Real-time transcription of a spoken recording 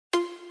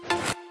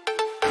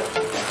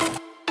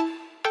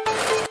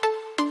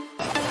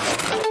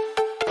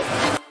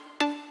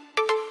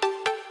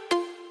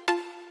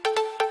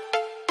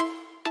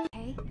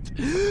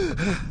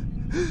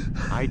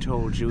I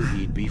told you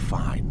he'd be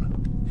fine.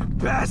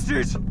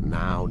 Bastards!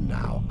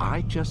 Now,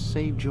 I just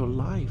saved your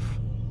life.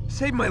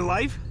 Saved my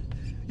life?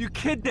 You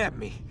kidnapped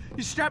me.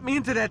 You strapped me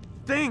into that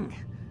thing.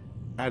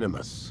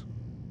 Animus.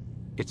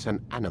 It's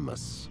an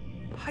animus.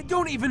 I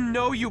don't even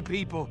know you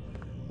people.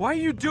 Why are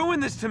you doing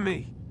this to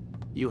me?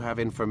 You have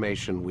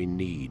information we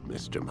need,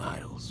 Mr.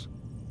 Miles.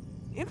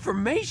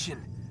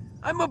 Information?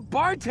 I'm a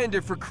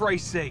bartender, for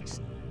Christ's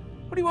sakes.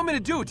 What do you want me to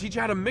do, teach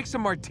you how to mix a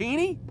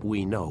martini?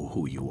 We know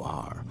who you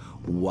are,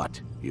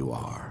 what you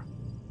are.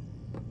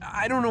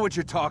 I don't know what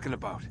you're talking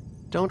about.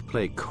 Don't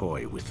play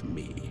coy with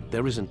me.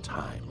 There isn't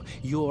time.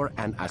 You're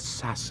an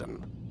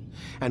assassin.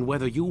 And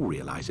whether you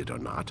realize it or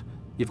not,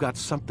 you've got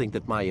something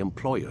that my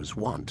employers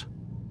want.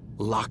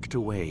 Locked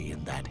away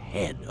in that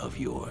head of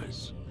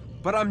yours.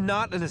 But I'm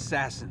not an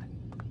assassin.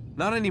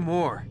 Not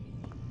anymore.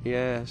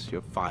 Yes,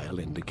 your file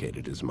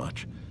indicated as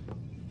much.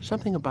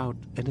 Something about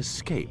an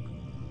escape.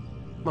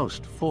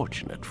 Most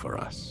fortunate for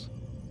us.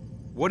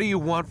 What do you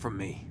want from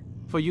me?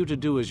 For you to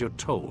do as you're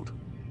told.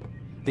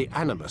 The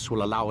Animus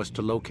will allow us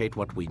to locate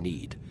what we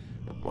need.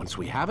 Once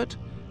we have it,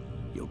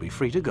 you'll be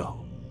free to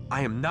go.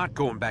 I am not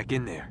going back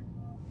in there.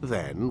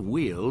 Then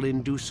we'll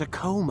induce a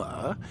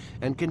coma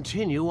and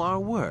continue our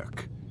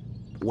work.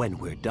 When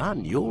we're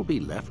done, you'll be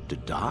left to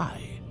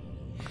die.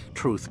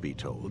 Truth be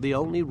told, the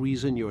only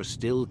reason you're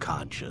still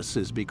conscious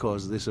is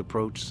because this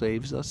approach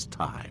saves us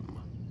time.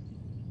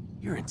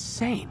 You're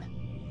insane.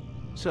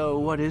 So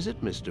what is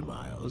it, Mr.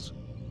 Miles?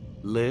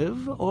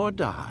 Live or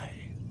die?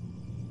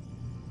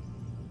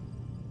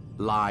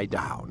 Lie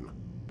down.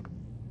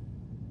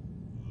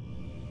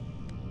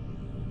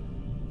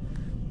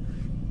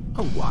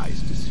 A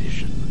wise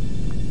decision.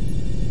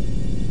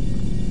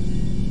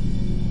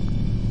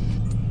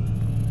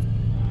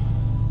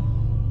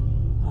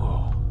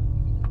 Whoa.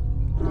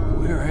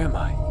 Where am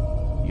I?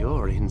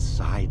 You're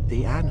inside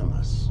the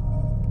Animus.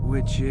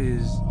 Which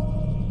is...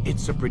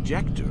 It's a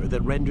projector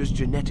that renders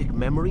genetic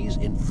memories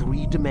in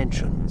 3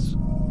 dimensions.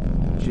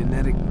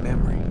 Genetic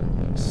memory.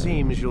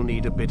 Seems you'll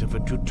need a bit of a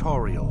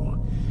tutorial.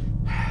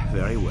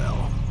 Very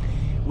well.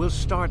 We'll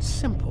start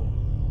simple.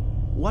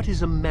 What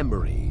is a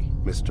memory,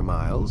 Mr.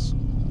 Miles?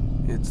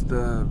 It's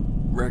the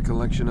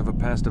recollection of a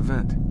past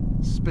event.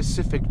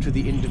 Specific to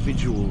the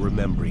individual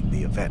remembering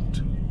the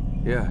event.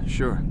 Yeah,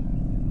 sure.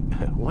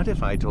 What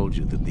if I told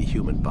you that the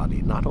human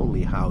body not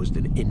only housed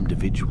an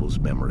individual's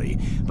memory,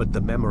 but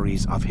the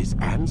memories of his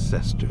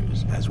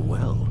ancestors as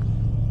well?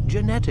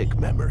 Genetic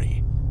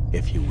memory,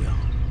 if you will.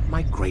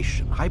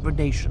 Migration,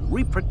 hibernation,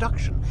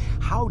 reproduction.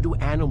 How do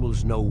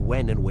animals know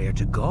when and where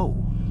to go?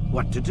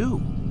 What to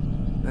do?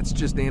 That's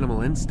just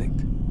animal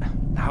instinct.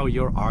 Now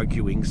you're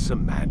arguing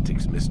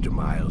semantics, Mr.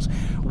 Miles.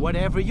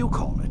 Whatever you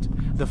call it,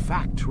 the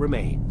fact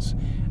remains.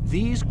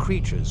 These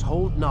creatures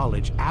hold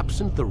knowledge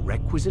absent the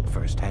requisite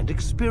first-hand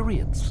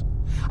experience.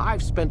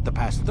 I've spent the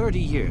past 30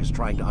 years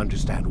trying to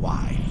understand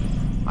why.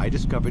 I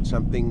discovered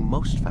something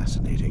most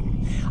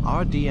fascinating.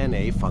 Our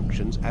DNA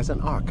functions as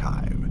an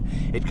archive.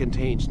 It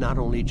contains not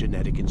only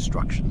genetic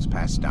instructions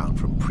passed down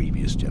from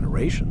previous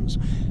generations,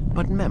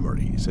 but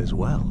memories as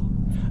well.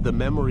 The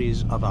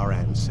memories of our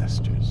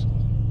ancestors.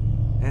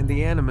 And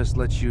the Animus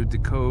lets you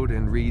decode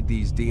and read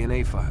these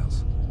DNA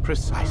files.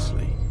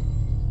 Precisely.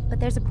 But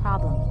there's a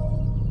problem.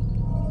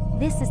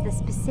 This is the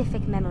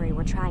specific memory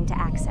we're trying to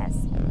access.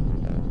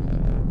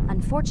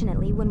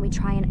 Unfortunately, when we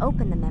try and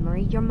open the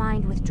memory, your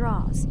mind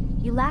withdraws.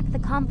 You lack the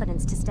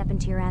confidence to step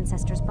into your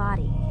ancestor's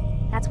body.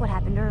 That's what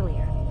happened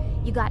earlier.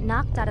 You got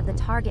knocked out of the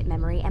target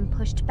memory and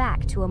pushed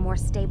back to a more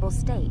stable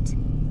state.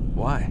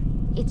 Why?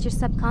 It's your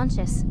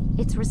subconscious.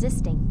 It's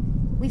resisting.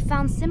 We've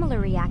found similar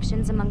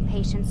reactions among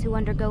patients who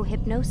undergo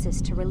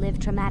hypnosis to relive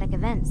traumatic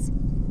events.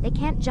 They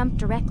can't jump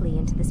directly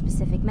into the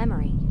specific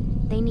memory.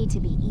 They need to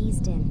be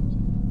eased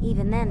in.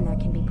 Even then, there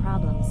can be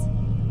problems.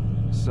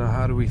 So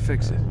how do we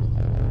fix it?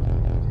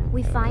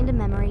 We find a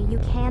memory you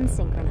can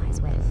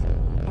synchronize with,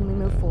 and we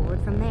move forward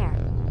from there.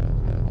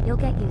 You'll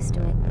get used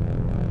to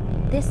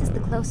it. This is the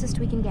closest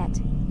we can get,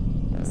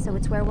 so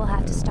it's where we'll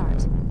have to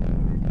start.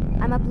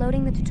 I'm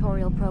uploading the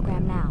tutorial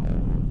program now.